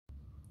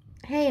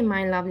Hey,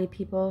 my lovely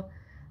people.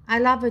 I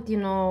love it,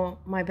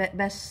 my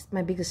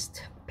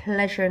biggest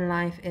pleasure in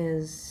life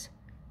is,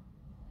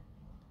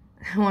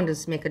 I want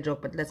to make a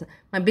joke, but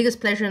my biggest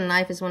pleasure in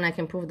life is when I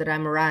can prove that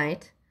I'm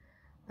right.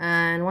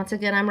 And once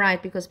again, I'm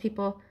right because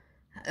people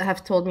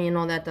have told me,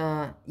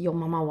 that your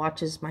mama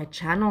watches my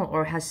channel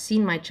or has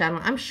seen my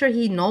channel. I'm sure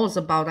he knows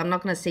about, I'm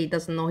not going to say he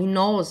doesn't know. He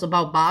knows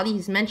about Bali.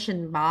 He's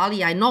mentioned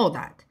Bali. I know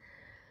that.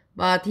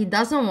 But he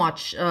doesn't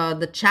watch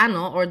the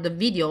channel or the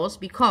videos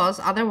because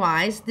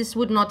otherwise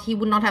he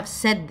would not have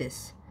said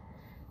this.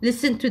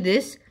 Listen to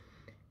this.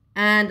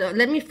 And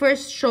let me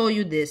first show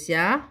you this,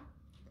 yeah?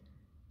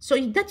 So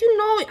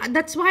that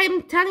that's why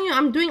I'm telling you,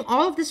 I'm doing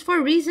all of this for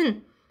a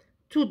reason.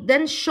 To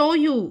then show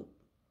you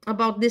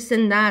about this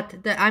and that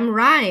I'm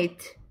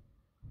right.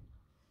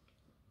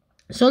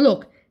 So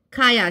look,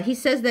 Kaya, he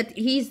says that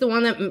he's the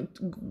one that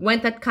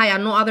went at Kaya.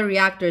 No other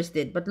reactors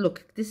did. But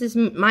look, this is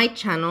my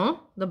channel,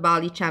 the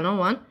Bali channel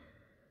one.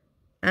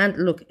 And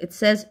look, it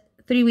says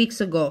 3 weeks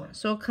ago.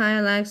 So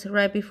Kaya likes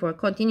right before.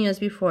 Continue as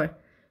before.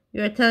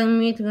 You're telling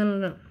me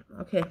to...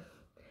 Okay.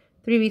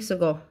 3 weeks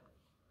ago.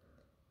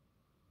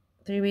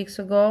 3 weeks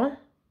ago.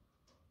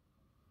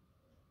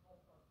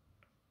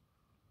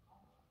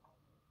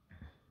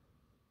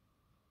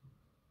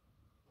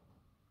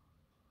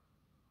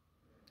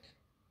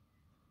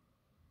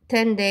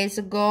 $10 days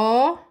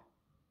ago.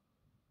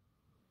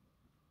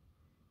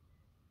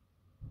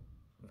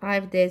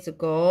 5 days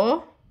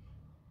ago.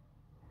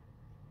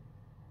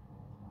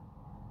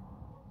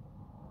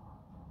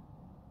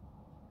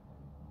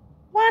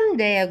 One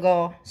day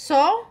ago.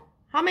 So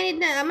how many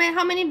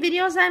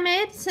videos I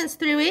made since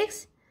 3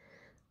 weeks?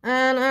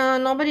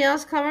 And nobody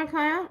else covered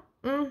Kaya?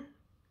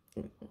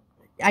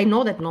 I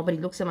know that nobody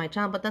looks at my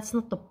channel, but that's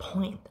not the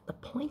point. The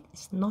point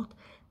is not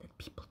that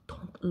people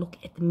don't look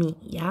at me,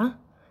 yeah?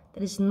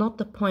 That is not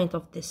the point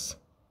of this.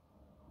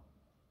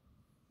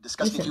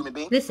 Disgusting human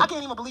being. Listen. I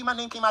can't even believe my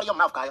name came out of your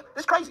mouth, Kaya.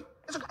 It's crazy.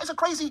 It's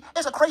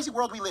a crazy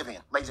world we live in,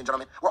 ladies and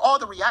gentlemen. We're all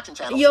the reaction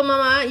channels. Yo,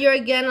 mama, you're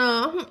again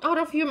out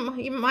of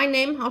my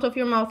name out of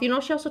your mouth.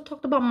 She also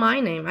talked about my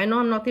name. I know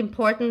I'm not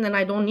important and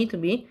I don't need to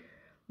be,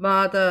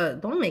 but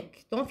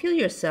don't feel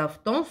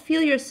yourself. Don't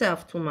feel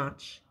yourself too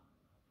much.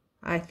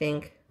 I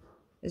think.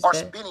 Are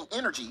spending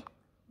energy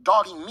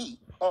dogging me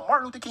on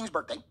Martin Luther King's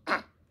birthday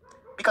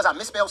because I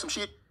misspelled some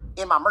shit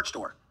in my merch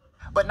store.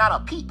 But not a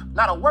peep,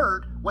 not a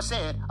word was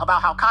said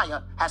about how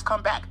Kaya has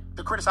come back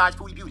to criticize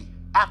Foodie Beauty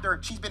after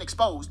she's been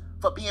exposed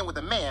for being with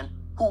a man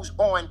who was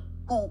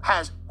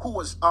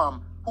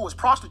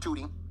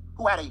prostituting,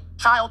 who had a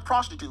child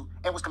prostitute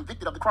and was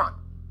convicted of the crime.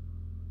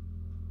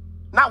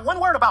 Not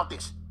one word about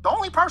this. The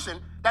only person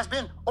that's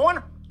been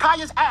on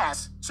Kaya's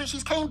ass since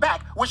she's came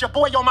back was your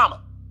boy, your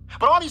mama.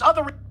 But all these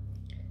other...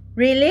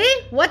 Really?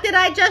 What did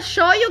I just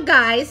show you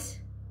guys?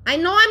 I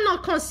know I'm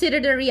not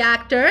considered a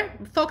reactor.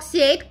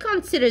 Foxy 8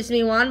 considers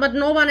me one, but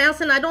no one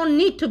else, and I don't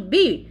need to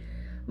be.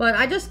 But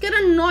I just get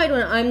annoyed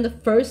when I'm the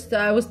first.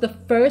 I was the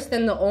first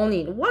and the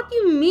only. What do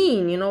you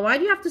mean? Why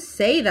do you have to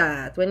say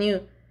that? When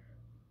you...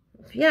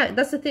 Yeah,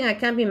 that's the thing. I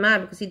can't be mad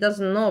because he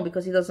doesn't know,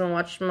 because he doesn't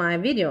watch my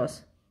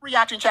videos.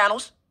 Reaction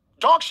channels,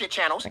 dog shit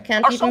channels. I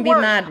can't even be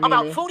mad,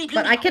 really.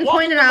 But I can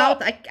point it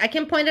out. I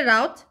can point it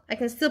out. I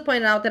can still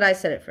point it out that I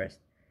said it first.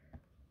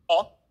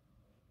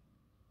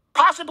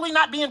 Possibly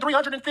not being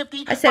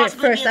 350. I said it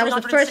first. That was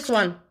the first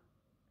one.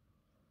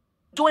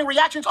 Doing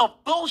reactions of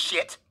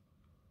bullshit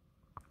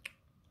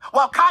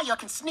while Kaya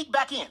can sneak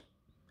back in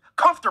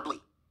comfortably.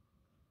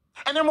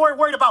 And they're more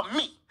worried about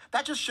me.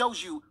 That just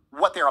shows you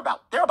what they're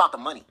about. They're about the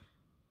money.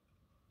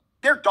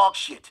 They're dog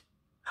shit.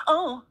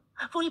 Oh,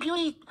 Foodie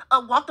Beauty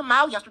walked a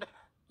mile yesterday.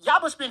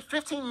 Yaba spent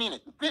 15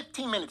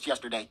 minutes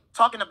yesterday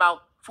talking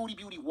about Foodie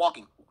Beauty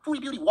walking.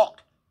 Foodie Beauty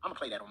walked. I'm going to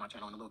play that on my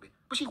channel in a little bit.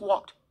 But she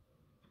walked.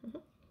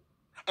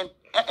 And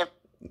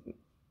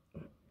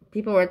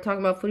people were talking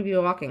about Foodie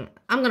Beauty walking.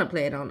 I'm gonna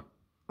play it on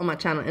my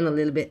channel in a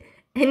little bit.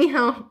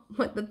 Anyhow,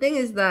 but the thing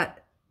is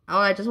that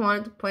I just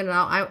wanted to point it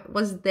out. I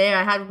was there.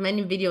 I had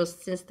many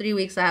videos since 3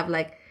 weeks. I have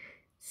like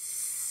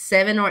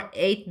 7 or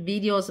 8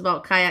 videos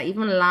about Kaya.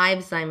 Even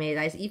lives I made.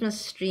 I even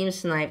stream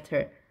sniped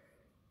her.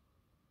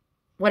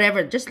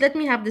 Whatever. Just let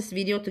me have this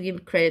video to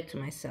give credit to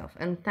myself.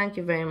 And thank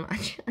you very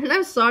much. And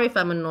I'm sorry if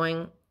I'm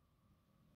annoying.